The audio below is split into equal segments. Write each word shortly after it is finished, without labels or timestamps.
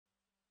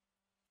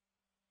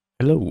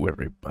Hello,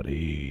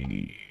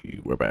 everybody.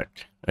 We're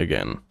back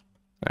again.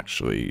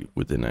 Actually,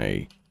 within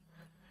a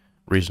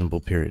reasonable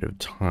period of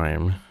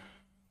time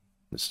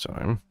this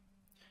time.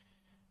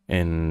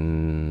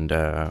 And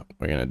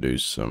we're going to do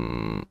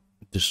some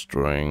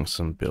destroying,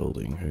 some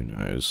building. Who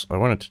knows? I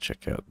wanted to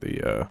check out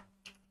the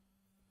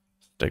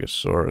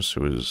Stegosaurus,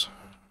 who is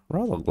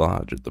rather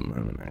large at the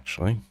moment,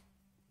 actually.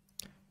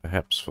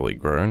 Perhaps fully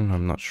grown,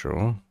 I'm not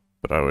sure.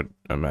 But I would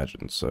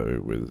imagine so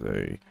with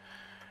a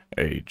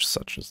age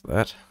such as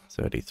that.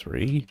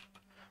 33.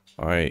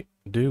 I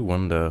do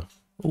wonder.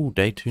 Oh,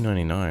 day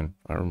 299.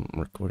 I'm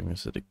recording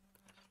this at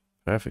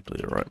perfectly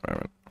the right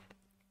moment.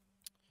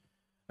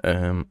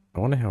 I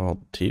wonder how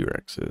old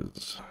T-Rex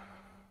is.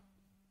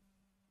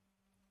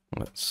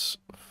 Let's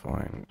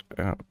find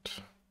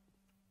out.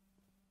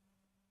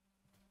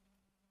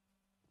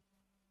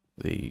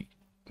 The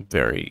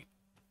very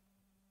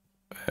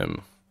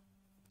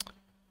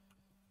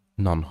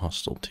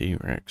non-hostile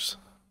T-Rex.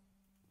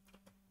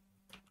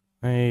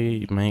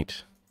 Hey,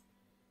 mate.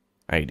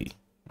 80.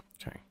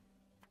 Okay.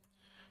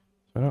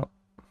 So not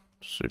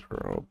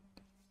super old.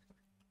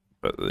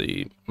 But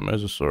the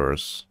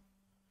Mosasaurus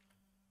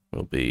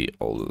will be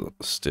older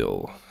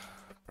still.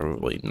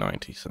 Probably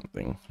 90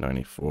 something.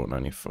 94,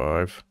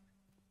 95.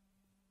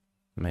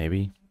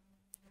 Maybe.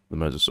 The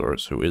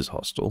Mosasaurus, who is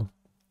hostile.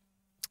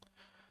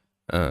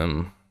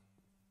 Well,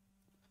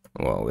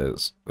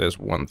 there's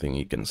one thing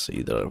you can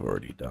see that I've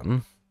already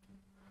done.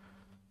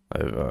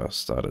 I've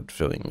started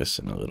filling this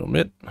in a little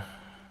bit.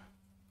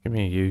 Give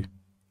me a U.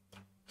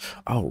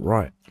 Oh,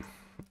 right.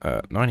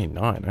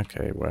 99.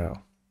 Okay,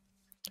 wow.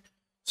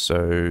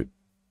 So,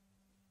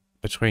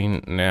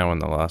 between now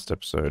and the last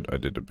episode, I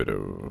did a bit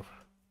of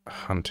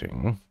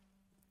hunting,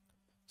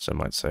 some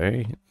might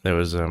say. There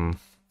was, over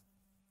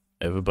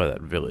by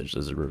that village,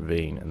 there's a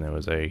ravine, and there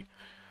was an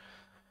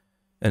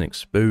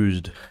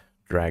exposed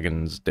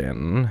dragon's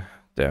den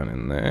down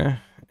in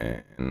there,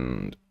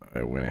 and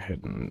I went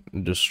ahead and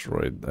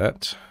destroyed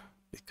that,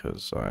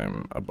 because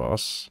I'm a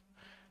boss,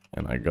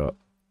 and I got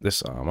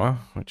this armor,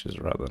 which is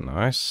rather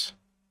nice.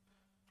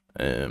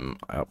 I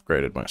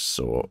upgraded my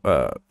sword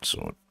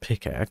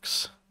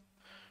pickaxe,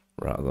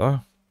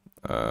 rather.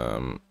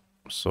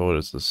 Sword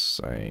is the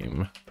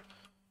same,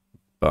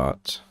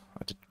 but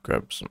I did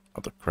grab some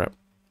other crap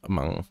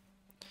among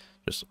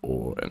just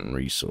ore and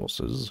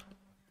resources.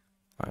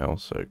 I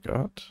also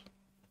got,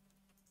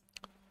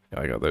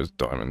 I got those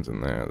diamonds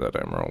in there, that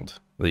emerald,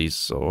 these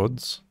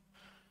swords,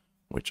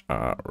 which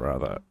are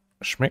rather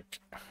schmick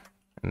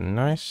and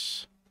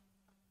nice.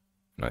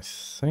 And I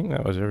think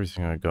that was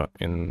everything I got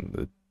in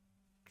the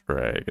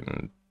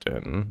dragon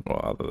den, well,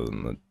 other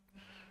than the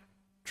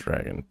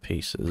dragon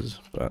pieces,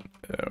 but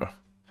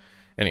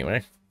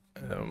anyway,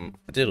 I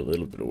did a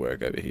little bit of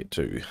work over here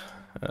too,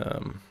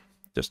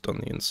 just on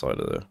the inside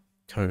of the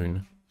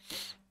cone,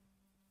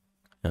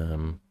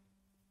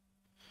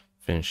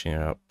 finishing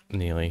it up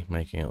nearly,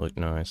 making it look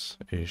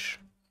nice-ish.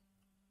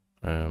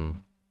 Yeah,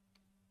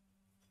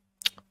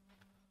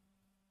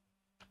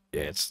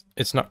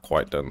 it's not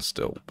quite done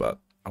still, but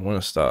I want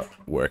to start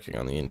working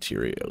on the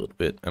interior a little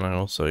bit, and I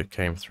also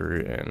came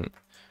through and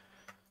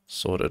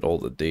sorted all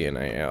the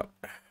DNA out,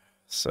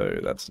 so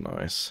that's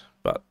nice.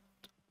 But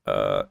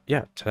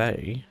yeah,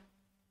 today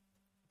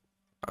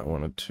I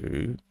wanted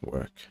to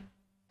work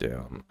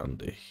down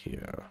under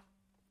here.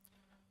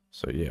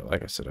 So yeah,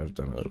 like I said, I've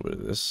done a little bit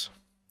of this,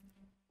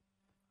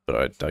 but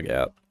I dug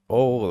out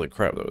all the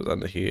crap that was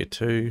under here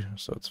too,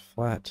 so it's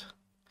flat.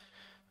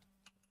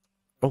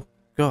 Oh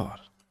god,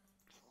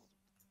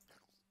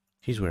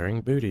 he's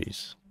wearing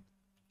booties.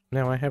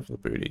 Now I have the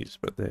booties,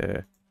 but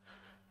they're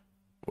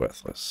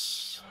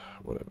worthless.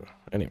 Whatever.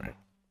 Anyway,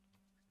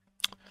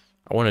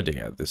 I want to dig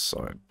out this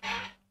side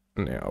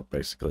now,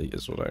 basically,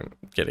 is what I'm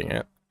getting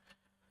at.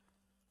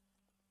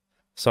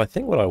 So I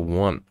think what I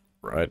want,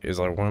 right, is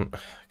I want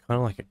kind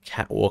of like a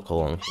catwalk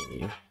along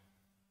here.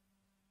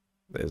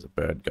 There's a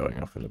bird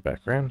going off in the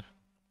background.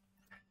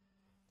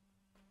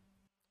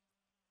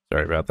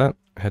 Sorry about that.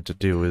 I had to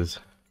deal with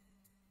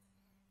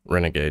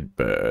renegade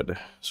bird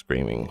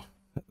screaming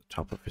at the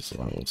top of his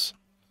lungs,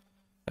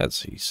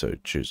 as he so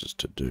chooses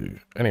to do.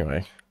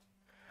 Anyway,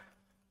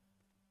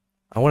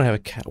 I want to have a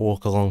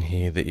catwalk along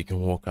here that you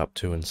can walk up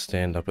to and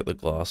stand up at the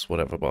glass,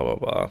 whatever, blah, blah,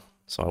 blah.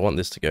 So I want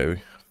this to go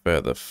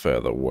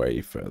further,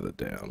 way further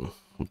down,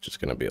 which is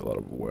going to be a lot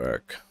of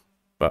work,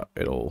 but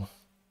it'll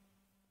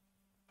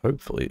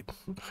hopefully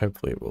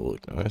it will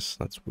look nice.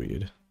 That's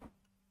weird.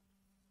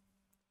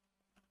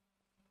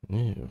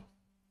 Ew.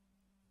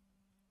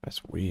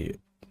 That's weird.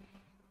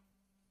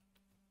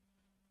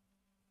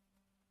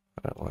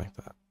 I don't like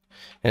that.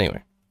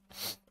 Anyway,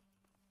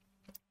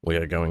 we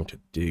are going to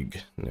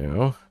dig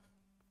now.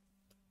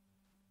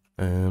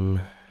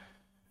 And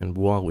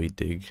while we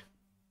dig,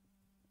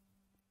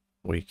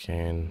 we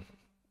can,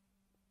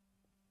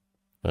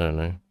 I don't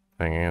know,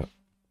 hang out,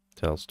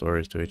 tell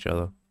stories to each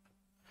other.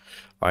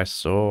 I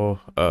saw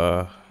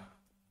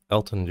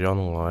Elton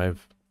John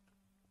live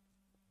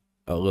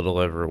a little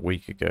over a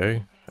week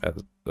ago,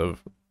 as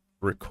of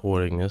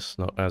recording this,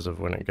 not as of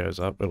when it goes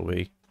up. It'll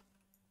be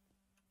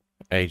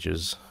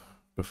ages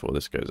before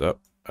this goes up.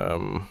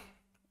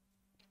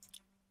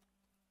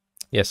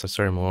 Yes, I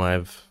saw him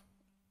live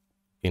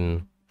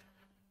in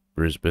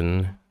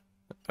Brisbane,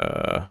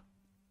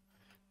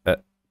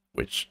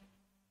 which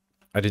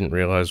I didn't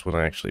realize when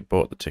I actually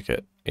bought the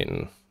ticket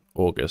in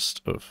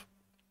August of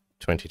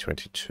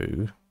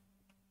 2022.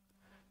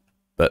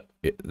 But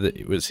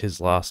it was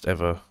his last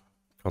ever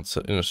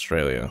concert in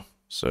Australia,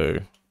 so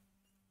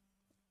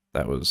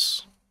that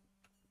was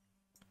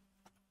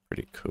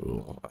pretty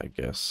cool, I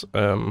guess.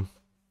 I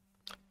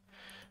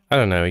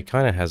don't know, he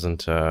kind of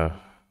hasn't,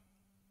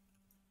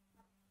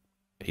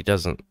 he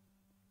doesn't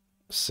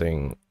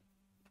sing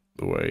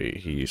the way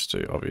he used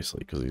to, obviously,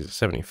 because he's a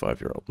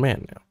 75-year-old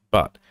man now,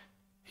 but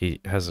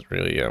he hasn't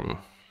really,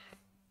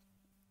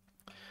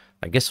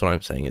 I guess what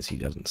I'm saying is he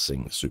doesn't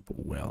sing super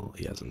well.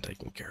 He hasn't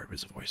taken care of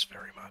his voice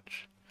very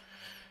much.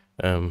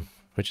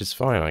 Which is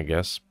fine, I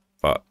guess,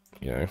 but,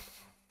 you know,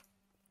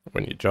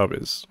 when your job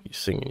is you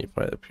sing and you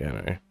play the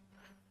piano,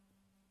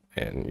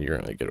 and you're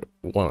only good at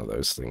one of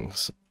those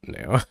things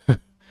now,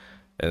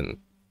 and,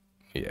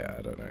 yeah,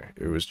 I don't know,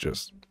 it was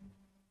just,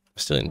 I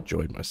still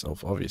enjoyed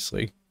myself,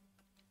 obviously,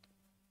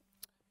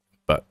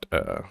 but,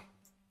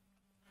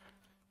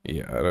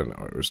 yeah, I don't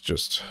know, it was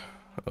just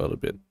a little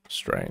bit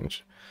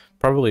strange.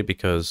 Probably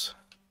because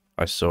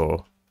I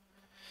saw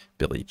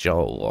Billy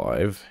Joel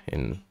live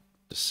in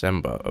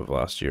December of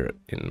last year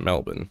in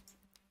Melbourne,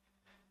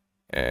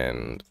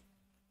 and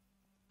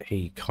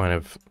he kind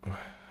of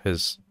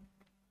has,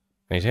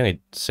 he's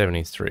only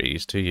 73,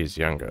 he's 2 years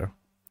younger,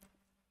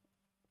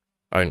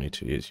 only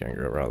 2 years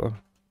younger rather,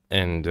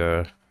 and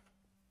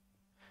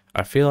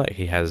I feel like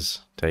he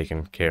has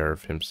taken care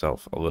of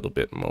himself a little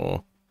bit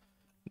more,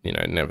 you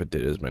know, never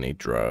did as many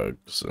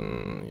drugs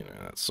and, you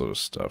know, that sort of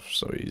stuff,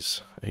 so he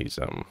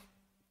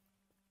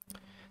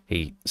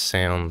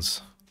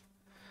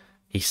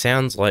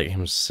sounds like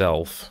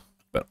himself,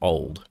 but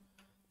old,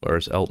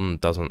 whereas Elton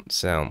doesn't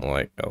sound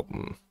like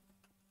Elton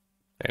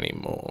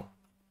anymore.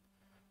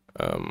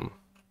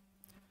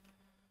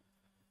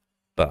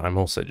 But I'm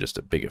also just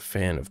a bigger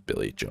fan of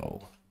Billy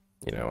Joel.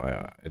 You know,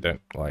 I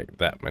don't like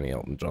that many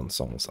Elton John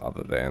songs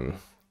other than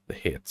the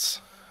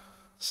hits.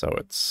 So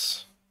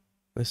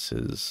this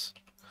is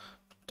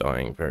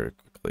dying very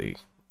quickly.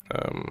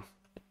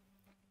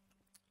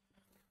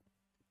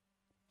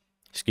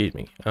 Excuse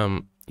me.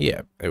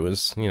 Yeah, it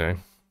was, you know,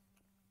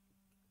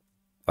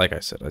 like I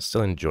said, I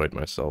still enjoyed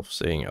myself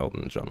seeing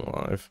Elton John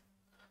live.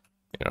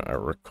 You know, I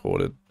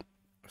recorded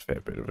a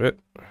fair bit of it.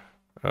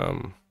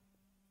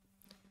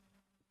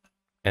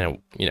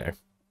 And, you know,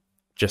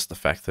 just the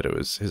fact that it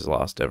was his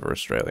last ever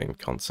Australian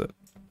concert.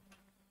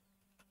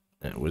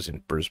 And it was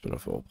in Brisbane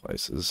of all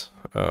places.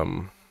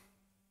 You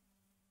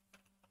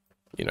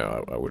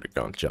know, I would have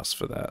gone just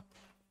for that.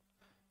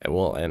 And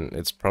well, and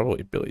it's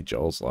probably Billy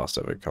Joel's last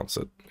ever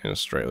concert in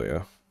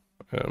Australia,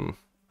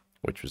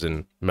 which was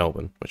in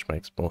Melbourne, which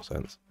makes more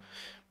sense,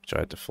 which I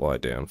had to fly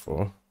down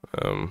for,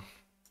 because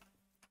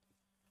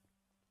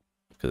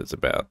it's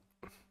about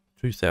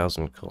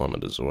 2,000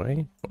 kilometers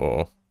away,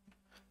 or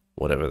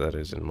whatever that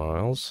is in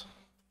miles.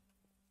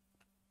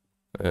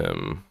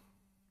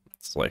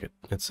 It's like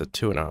it's a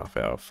 2.5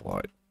 hour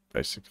flight,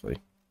 basically.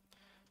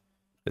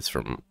 It's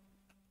from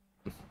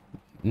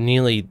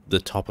nearly the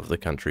top of the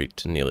country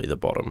to nearly the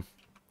bottom.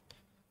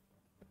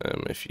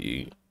 If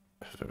you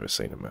have ever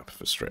seen a map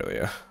of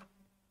Australia.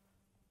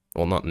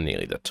 Well, not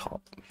nearly the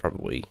top,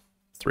 probably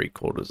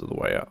 3/4 of the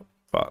way up,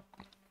 but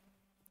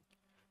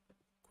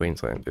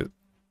Queensland is...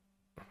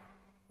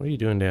 What are you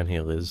doing down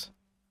here, Liz?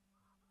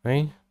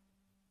 Hey?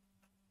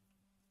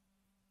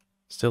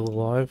 Still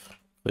alive,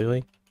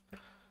 clearly.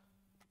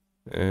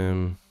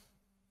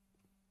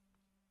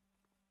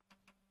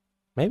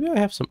 Maybe I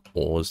have some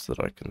ores that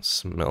I can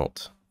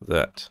smelt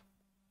that,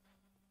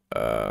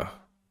 can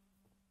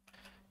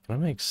I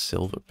make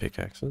silver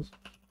pickaxes?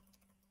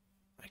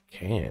 I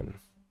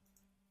can.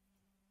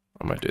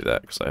 I might do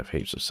that because I have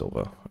heaps of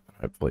silver.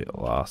 Hopefully it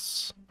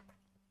lasts.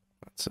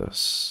 That's a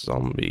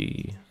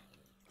zombie.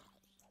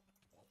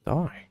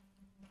 Die.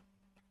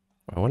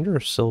 I wonder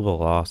if silver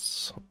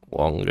lasts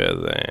longer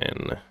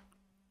than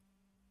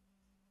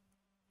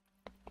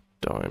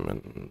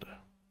diamond.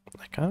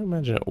 I can't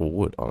imagine it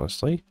would,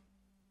 honestly.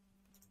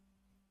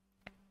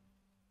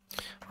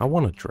 I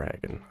want a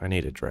dragon. I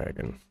need a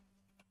dragon.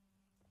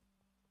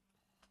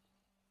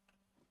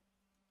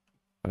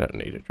 I don't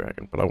need a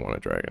dragon, but I want a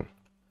dragon.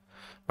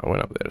 I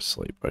went up there to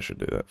sleep. I should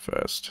do that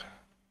first.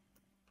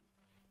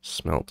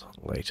 Smelt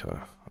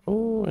later.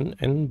 Oh, an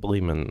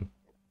embleman.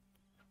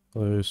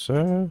 Hello,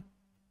 sir.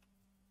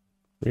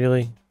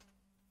 Really?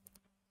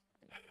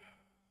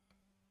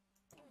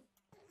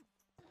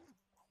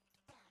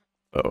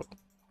 Oh.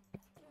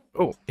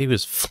 Oh, he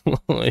was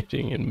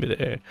floating in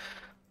midair.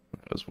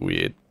 That was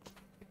weird.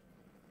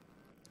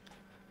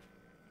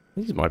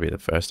 These might be the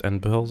first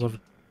end pearls I've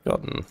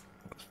gotten.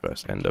 The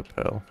first ender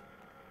pearl.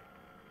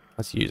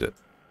 Let's use it.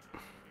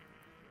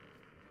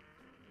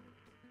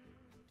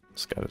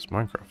 Skydoes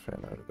Minecraft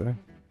fan over there.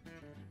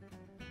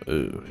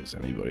 Ooh, is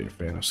anybody a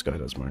fan of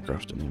Skydoes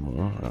Minecraft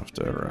anymore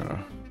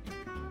after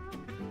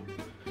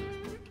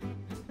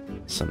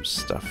some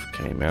stuff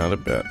came out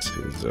about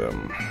his,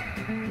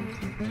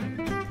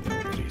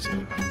 he's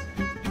a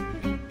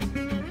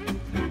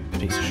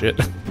piece of shit,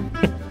 to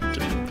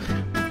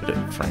put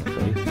it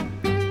frankly.